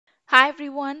Hi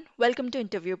everyone, welcome to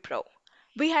InterviewPro.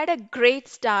 We had a great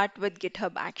start with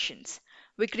GitHub Actions.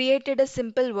 We created a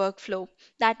simple workflow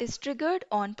that is triggered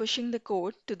on pushing the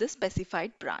code to the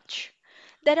specified branch.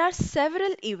 There are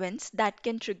several events that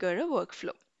can trigger a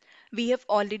workflow. We have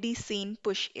already seen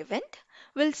push event.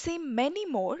 We'll see many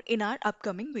more in our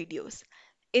upcoming videos.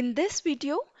 In this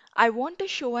video, I want to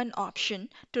show an option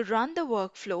to run the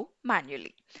workflow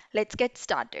manually. Let's get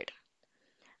started.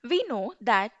 We know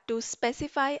that to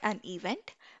specify an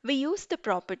event, we use the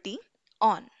property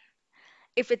on.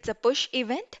 If it's a push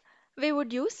event, we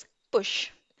would use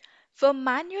push. For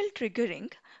manual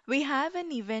triggering, we have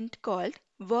an event called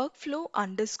workflow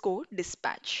underscore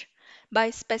dispatch. By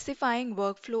specifying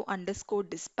workflow underscore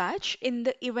dispatch in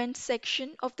the event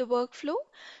section of the workflow,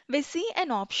 we see an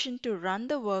option to run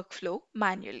the workflow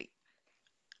manually.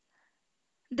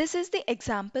 This is the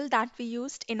example that we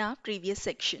used in our previous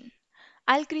section.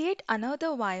 I'll create another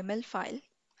YML file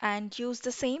and use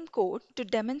the same code to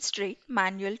demonstrate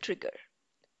manual trigger.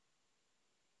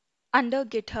 Under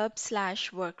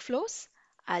GitHub/workflows,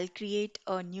 I'll create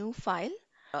a new file,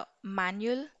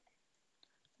 manual.yml.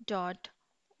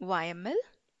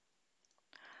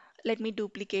 Let me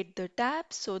duplicate the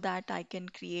tab so that I can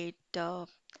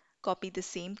copy the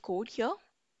same code here.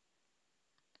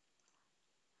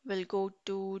 We'll go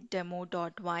to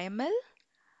demo.yml.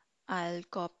 I'll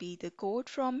copy the code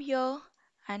from here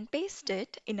and paste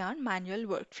it in our manual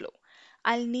workflow.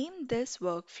 I'll name this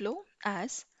workflow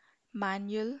as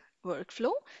manual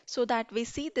workflow so that we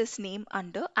see this name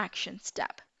under Actions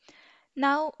tab.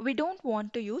 Now we don't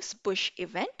want to use push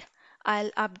event.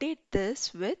 I'll update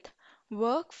this with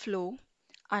workflow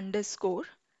underscore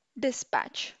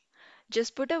dispatch.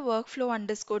 Just put a workflow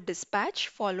underscore dispatch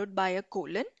followed by a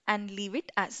colon and leave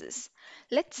it as is.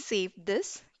 Let's save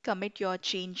this, commit your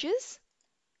changes,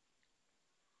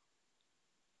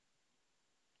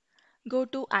 go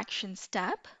to Actions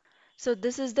tab. So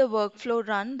this is the workflow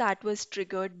run that was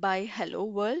triggered by Hello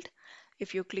World.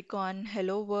 If you click on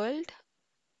Hello World,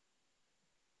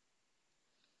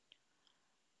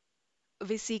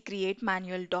 we see create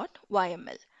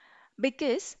manual.yml.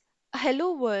 Because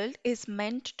Hello World is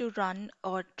meant to run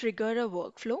or trigger a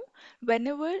workflow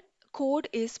whenever code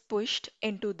is pushed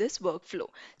into this workflow.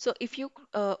 So if you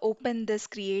open this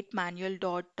create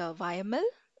manual.yml,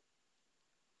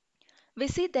 we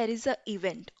see there is a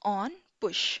event on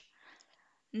push.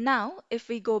 Now, if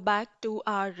we go back to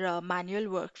our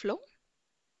manual workflow,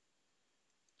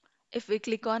 if we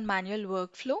click on manual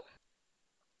workflow,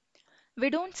 we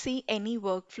don't see any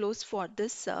workflows for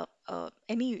this,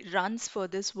 any runs for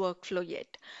this workflow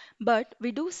yet, but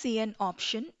we do see an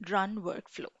option run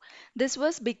workflow. This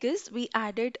was because we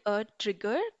added a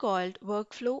trigger called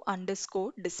workflow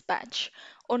underscore dispatch.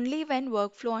 Only when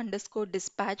workflow underscore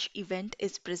dispatch event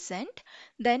is present,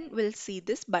 then we'll see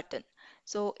this button.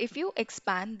 So if you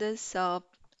expand this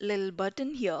little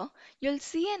button here, you'll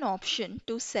see an option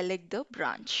to select the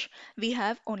branch. We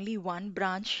have only one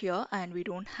branch here and we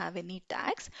don't have any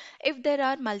tags. If there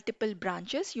are multiple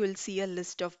branches, you will see a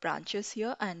list of branches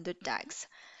here and the tags.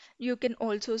 You can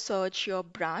also search your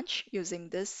branch using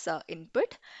this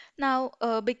input. Now,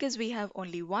 because we have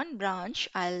only one branch,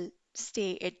 I'll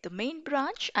stay at the main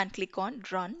branch and click on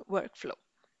Run Workflow.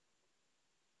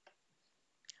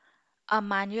 Our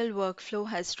manual workflow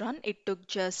has run. It took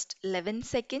just 11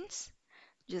 seconds.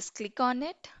 Just click on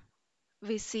it.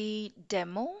 We see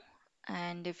demo,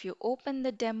 and if you open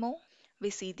the demo, we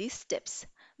see these steps.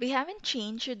 We haven't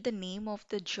changed the name of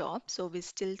the job, so we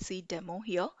still see demo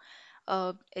here.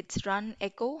 It's run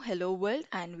echo hello world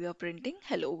and we are printing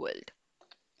hello world.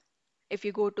 If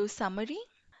you go to summary,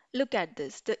 look at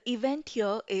this. The event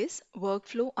here is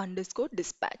workflow underscore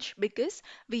dispatch because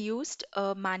we used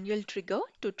a manual trigger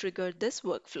to trigger this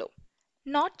workflow.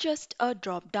 Not just a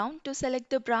drop down to select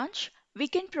the branch, we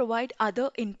can provide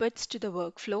other inputs to the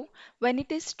workflow when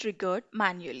it is triggered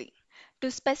manually.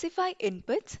 To specify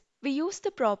inputs, we use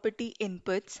the property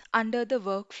inputs under the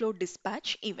workflow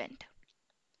dispatch event.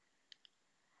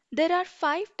 There are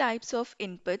 5 types of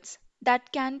inputs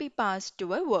that can be passed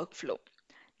to a workflow: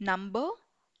 number,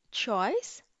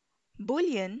 choice,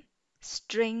 boolean,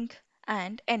 string,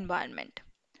 and environment.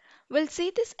 We'll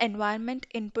see this environment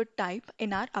input type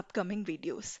in our upcoming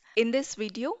videos. In this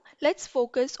video, let's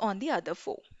focus on the other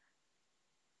 4.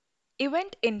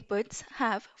 Event inputs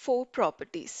have 4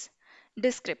 properties.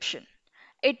 Description.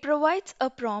 It provides a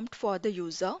prompt for the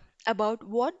user about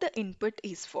what the input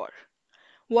is for.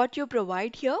 What you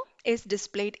provide here is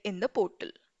displayed in the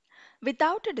portal.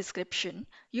 Without a description,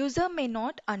 user may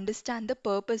not understand the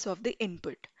purpose of the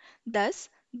input. Thus,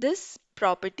 this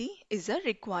property is a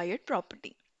required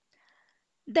property.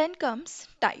 Then comes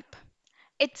type.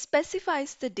 It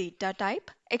specifies the data type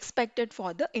expected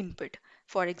for the input.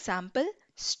 For example,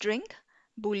 string,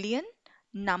 boolean,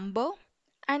 number,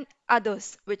 and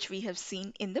others which we have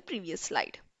seen in the previous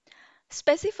slide.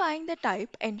 Specifying the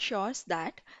type ensures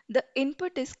that the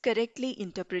input is correctly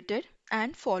interpreted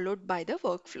and followed by the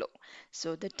workflow.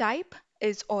 So the type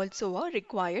is also a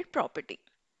required property.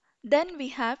 Then we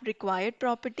have required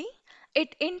property.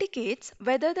 It indicates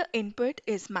whether the input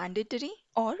is mandatory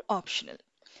or optional.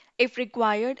 If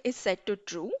required is set to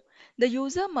true, the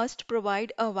user must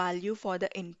provide a value for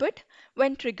the input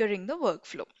when triggering the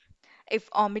workflow. If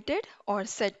omitted or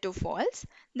set to false,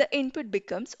 the input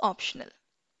becomes optional.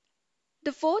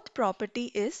 The fourth property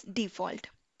is default.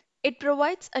 It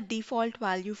provides a default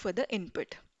value for the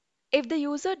input. If the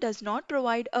user does not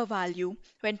provide a value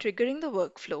when triggering the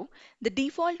workflow, the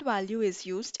default value is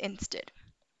used instead.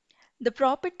 The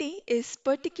property is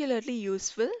particularly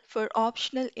useful for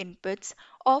optional inputs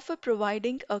or for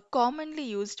providing a commonly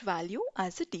used value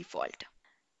as a default.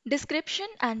 Description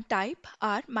and type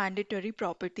are mandatory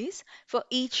properties for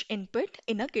each input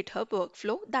in a GitHub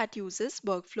workflow that uses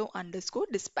workflow underscore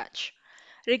dispatch.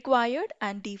 Required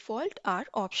and default are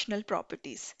optional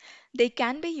properties. They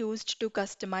can be used to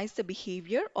customize the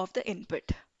behavior of the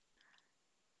input.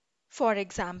 For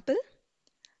example,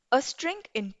 a string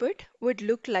input would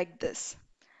look like this.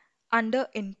 Under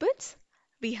inputs,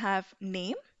 we have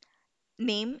name.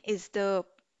 Name is the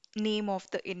name of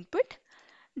the input.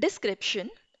 Description,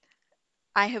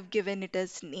 I have given it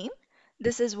as name.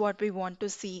 This is what we want to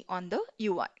see on the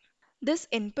UI. This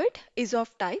input is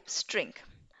of type string.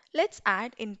 Let's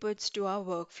add inputs to our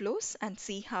workflows and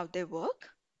see how they work.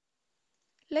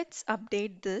 Let's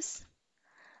update this.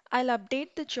 I'll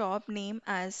update the job name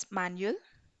as manual.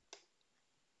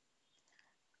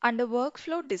 Under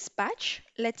workflow dispatch,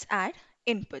 let's add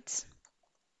inputs.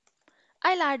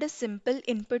 I'll add a simple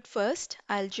input first.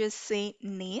 I'll just say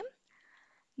name.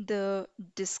 The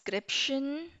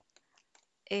description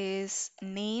is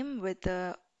name with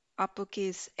a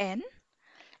uppercase N,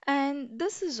 and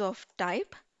this is of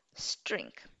type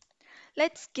string.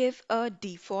 Let's give a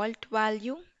default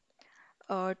value,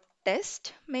 a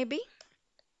test maybe.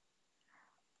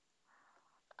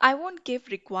 I won't give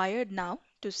required now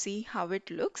to see how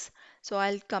it looks. So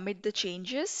I'll commit the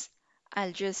changes.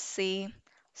 I'll just say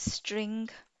string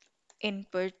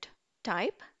input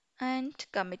type and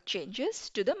commit changes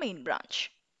to the main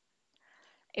branch.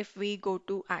 If we go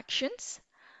to actions,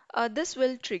 this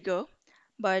will trigger,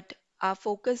 but our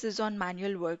focus is on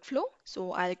manual workflow.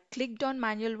 So I clicked on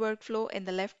manual workflow in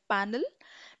the left panel.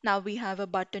 Now we have a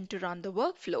button to run the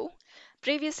workflow.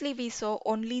 Previously we saw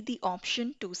only the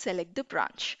option to select the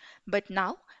branch, but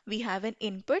now we have an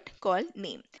input called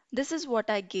name. This is what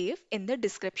I gave in the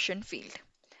description field,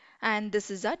 and this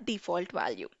is our default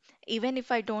value. Even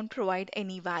if I don't provide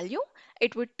any value,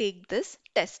 it would take this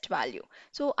test value.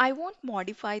 So I won't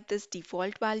modify this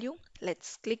default value.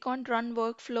 Let's click on run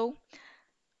workflow.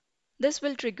 This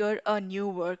will trigger a new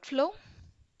workflow.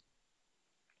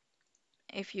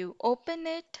 If you open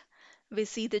it, we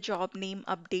see the job name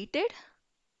updated.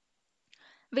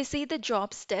 We see the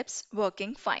job steps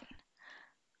working fine.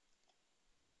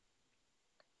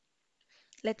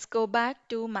 Let's go back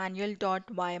to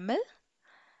manual.yml.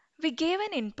 We gave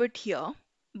an input here,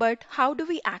 but how do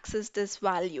we access this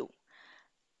value?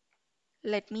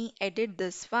 Let me edit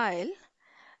this file.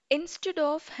 Instead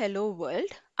of hello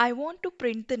world, I want to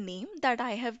print the name that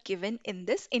I have given in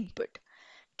this input.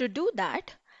 To do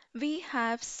that, we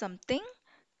have something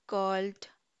called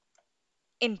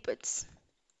inputs.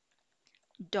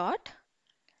 Dot,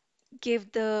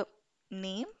 give the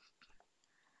name.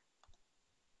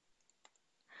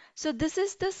 So this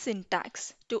is the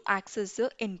syntax to access the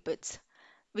inputs.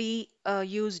 We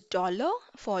use dollar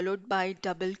followed by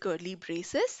double curly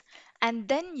braces and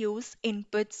then use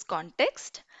inputs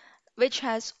context, which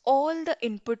has all the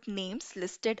input names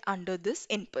listed under this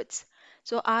inputs.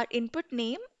 So our input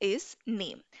name is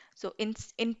name. So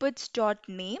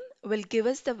inputs.name will give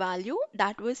us the value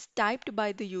that was typed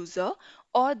by the user,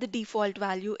 or the default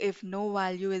value if no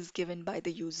value is given by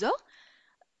the user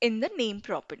in the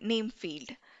name field.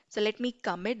 So let me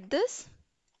commit this,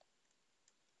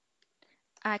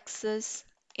 access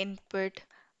input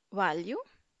value,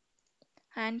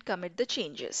 and commit the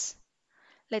changes.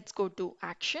 Let's go to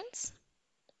actions,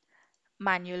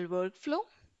 manual workflow.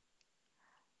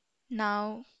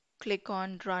 Now click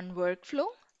on run workflow.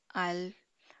 I'll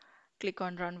click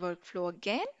on run workflow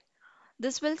again.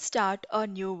 This will start a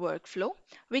new workflow.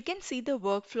 We can see the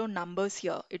workflow numbers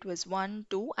here. It was 1,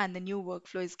 2, and the new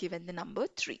workflow is given the number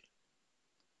 3.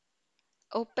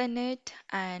 Open it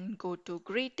and go to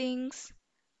greetings.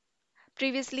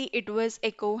 Previously it was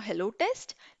echo hello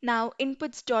test. Now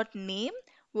inputs.name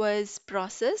was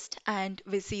processed and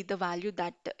we see the value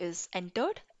that is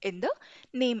entered in the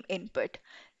name input.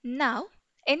 Now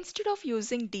instead of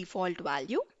using default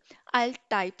value, I'll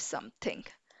type something.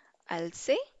 I'll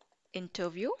say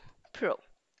interview pro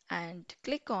and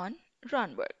click on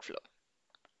run workflow.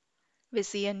 We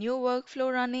see a new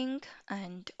workflow running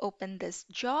and open this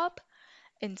job.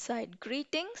 Inside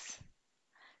greetings,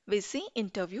 we see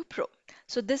Interview Pro.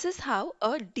 So this is how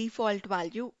a default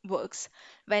value works.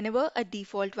 Whenever a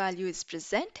default value is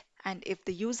present and if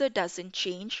the user doesn't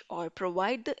change or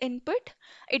provide the input,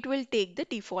 it will take the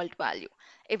default value.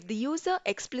 If the user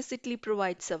explicitly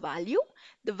provides a value,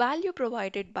 the value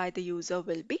provided by the user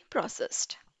will be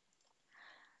processed.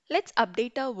 Let's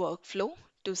update our workflow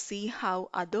to see how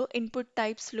other input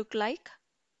types look like.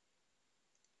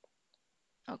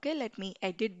 Okay, let me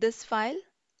edit this file.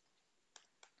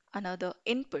 Another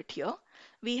input here.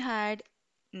 We had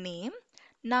name.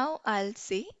 Now I'll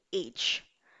say age.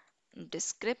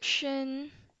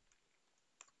 Description,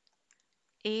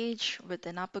 age with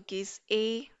an uppercase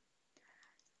A.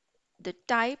 The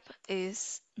type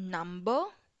is number.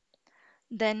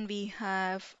 Then we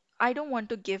have, I don't want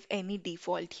to give any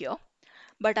default here,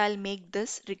 but I'll make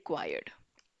this required.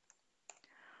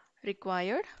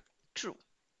 Required, true.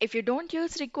 If you don't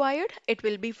use required, it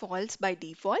will be false by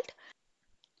default.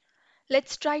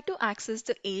 Let's try to access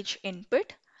the age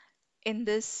input. In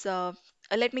this,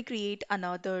 let me create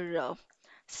another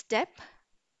step.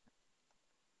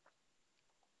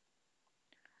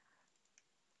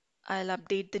 I'll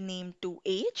update the name to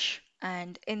age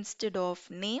and instead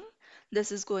of name,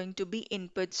 this is going to be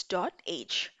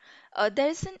inputs.age.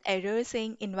 There's an error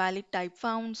saying invalid type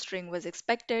found, string was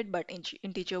expected, but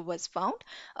integer was found.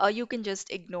 You can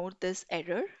just ignore this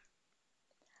error.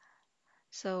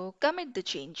 So commit the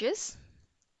changes.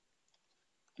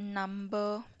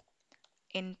 Number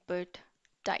input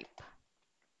type.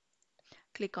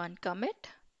 Click on commit.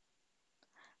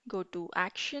 Go to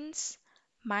actions,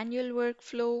 manual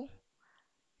workflow.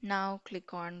 Now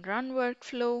click on run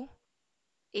workflow.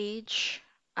 Age,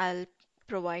 I'll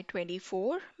provide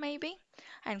 24 maybe,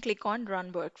 and click on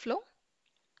run workflow.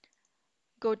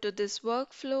 Go to this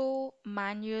workflow,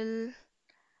 manual.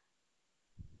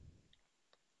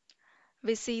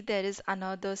 We see there is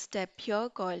another step here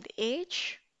called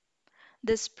age.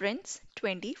 This prints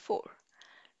 24.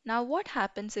 Now what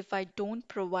happens if I don't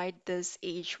provide this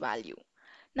age value?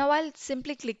 Now I'll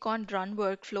simply click on run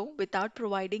workflow without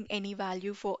providing any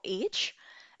value for age.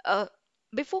 Uh,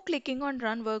 Before clicking on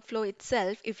run workflow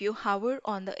itself, if you hover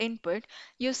on the input,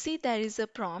 you see there is a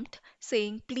prompt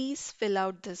saying please fill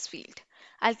out this field.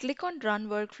 I'll click on run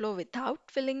workflow without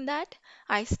filling that.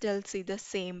 I still see the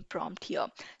same prompt here.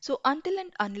 So until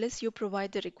and unless you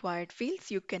provide the required fields,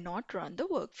 you cannot run the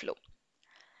workflow.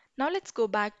 Now let's go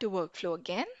back to workflow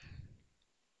again.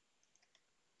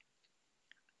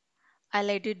 I'll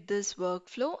edit this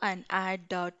workflow and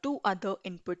add two other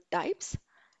input types.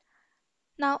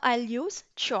 Now I'll use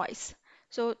choice.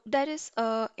 So there is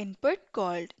a input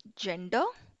called gender.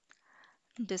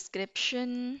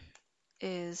 Description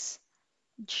is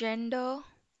gender.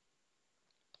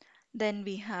 Then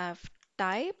we have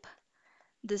type.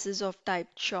 This is of type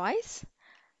choice.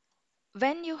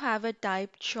 When you have a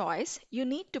type choice, you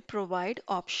need to provide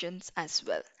options as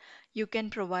well. You can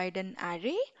provide an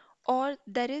array or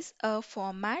there is a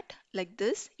format like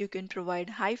this. You can provide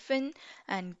hyphen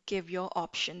and give your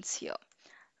options here,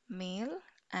 male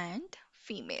and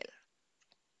female.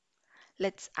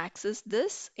 Let's access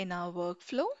this in our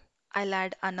workflow. I'll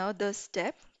add another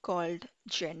step called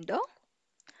gender.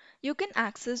 You can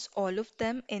access all of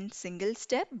them in single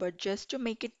step, but just to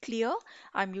make it clear,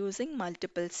 I'm using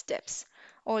multiple steps.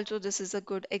 Also, this is a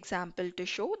good example to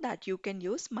show that you can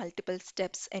use multiple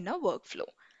steps in a workflow.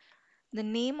 The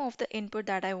name of the input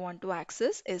that I want to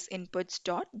access is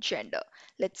inputs.gender.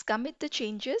 Let's commit the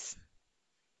changes.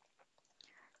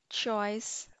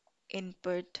 Choice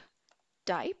input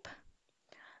type.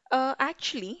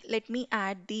 Actually, let me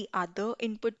add the other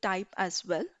input type as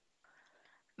well.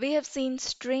 We have seen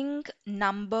string,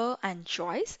 number, and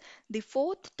choice. The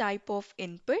fourth type of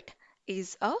input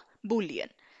is a Boolean.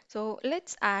 So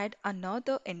let's add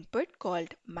another input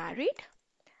called married.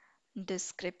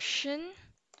 Description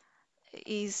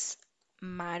is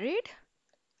married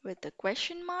with a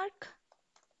question mark.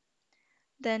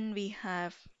 Then we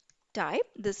have type.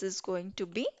 This is going to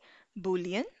be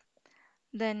Boolean.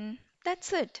 Then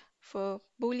that's it. For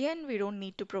Boolean, we don't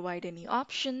need to provide any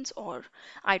options or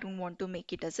I don't want to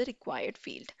make it as a required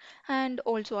field. And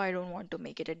also I don't want to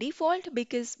make it a default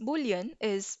because Boolean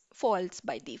is false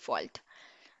by default.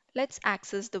 Let's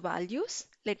access the values.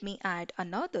 Let me add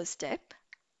another step.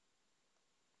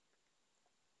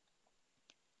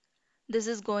 This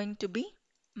is going to be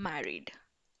married.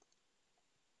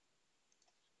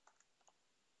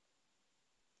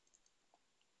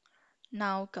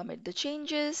 Now commit the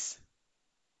changes.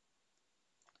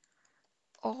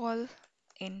 All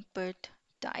input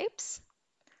types.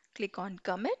 Click on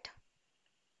commit.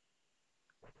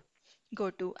 Go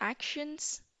to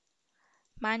actions,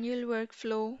 manual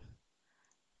workflow.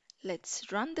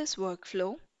 Let's run this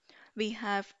workflow. We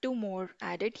have two more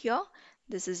added here.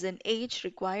 This is an age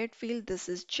required field. This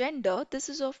is gender. This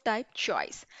is of type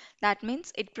choice. That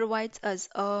means it provides us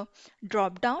a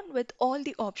drop down with all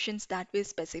the options that we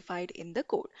specified in the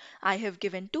code. I have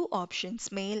given two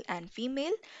options, male and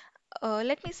female.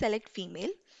 Let me select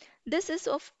female. This is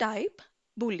of type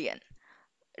Boolean.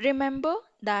 Remember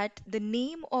that the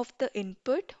name of the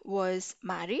input was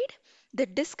married. The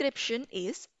description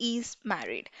is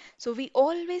married. So we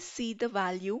always see the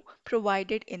value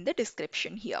provided in the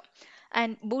description here.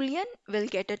 And Boolean will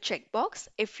get a checkbox.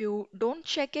 If you don't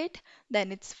check it,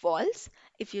 then it's false.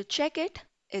 If you check it,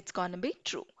 it's gonna be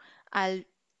true. I'll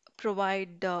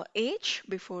provide the age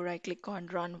before I click on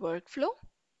run workflow.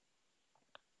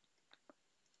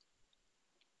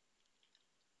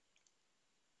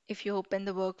 If you open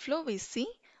the workflow, we see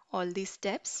all these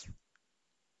steps.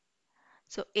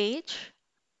 So age,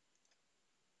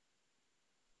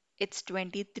 it's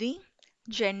 23.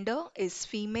 Gender is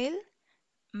female.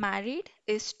 Married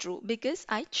is true because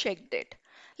I checked it.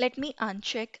 Let me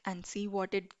uncheck and see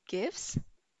what it gives.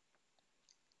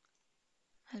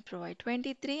 I'll provide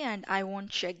 23 and I won't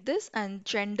check this. And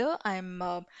gender,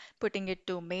 I'm putting it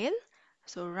to male.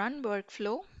 So run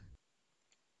workflow.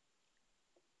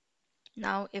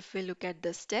 Now, if we look at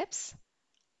the steps,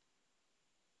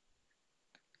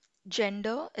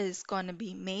 gender is going to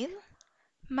be male.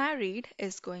 Married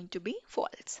is going to be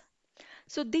false.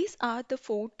 So these are the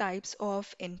four types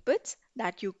of inputs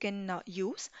that you can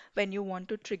use when you want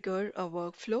to trigger a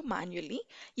workflow manually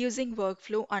using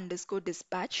workflow underscore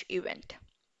dispatch event.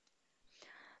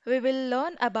 We will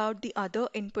learn about the other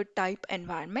input type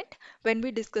environment when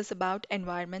we discuss about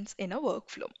environments in a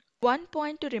workflow. One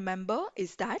point to remember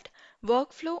is that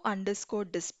workflow underscore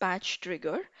dispatch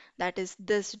trigger, that is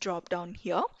this drop down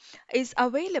here, is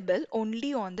available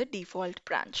only on the default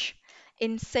branch.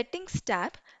 In settings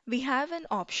tab, we have an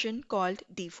option called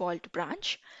default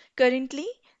branch. Currently,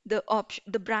 the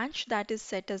branch that is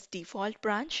set as default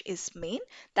branch is main.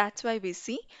 That's why we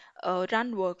see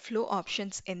run workflow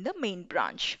options in the main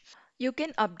branch. You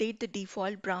can update the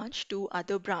default branch to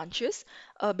other branches.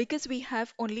 Because we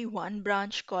have only one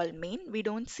branch called main, we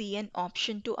don't see an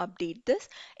option to update this.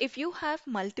 If you have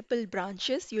multiple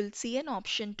branches, you'll see an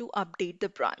option to update the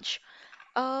branch.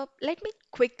 Let me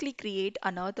quickly create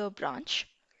another branch.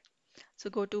 So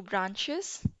go to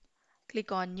branches,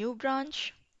 click on new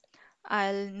branch.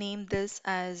 I'll name this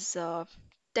as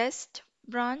test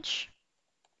branch.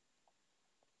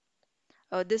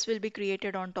 This will be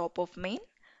created on top of main.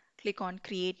 Click on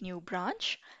create new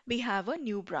branch. We have a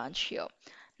new branch here.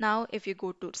 Now, if you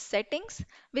go to settings,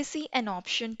 we see an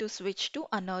option to switch to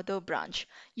another branch.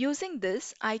 Using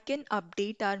this, I can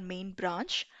update our main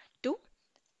branch to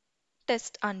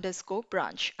test underscore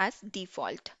branch as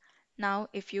default. Now,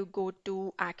 if you go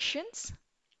to actions,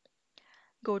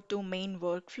 go to main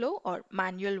workflow or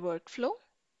manual workflow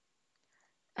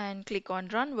and click on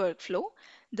run workflow,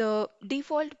 the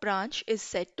default branch is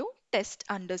set to test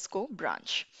underscore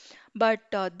branch. But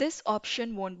this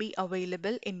option won't be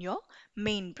available in your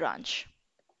main branch.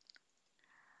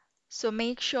 So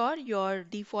make sure your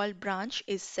default branch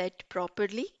is set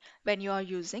properly when you are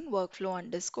using workflow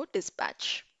underscore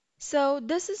dispatch. So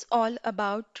this is all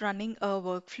about running a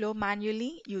workflow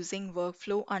manually using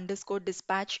workflow underscore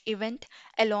dispatch event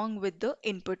along with the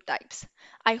input types.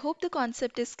 I hope the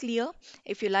concept is clear.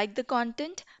 If you like the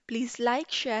content, please like,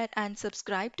 share and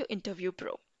subscribe to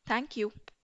InterviewPro. Thank you.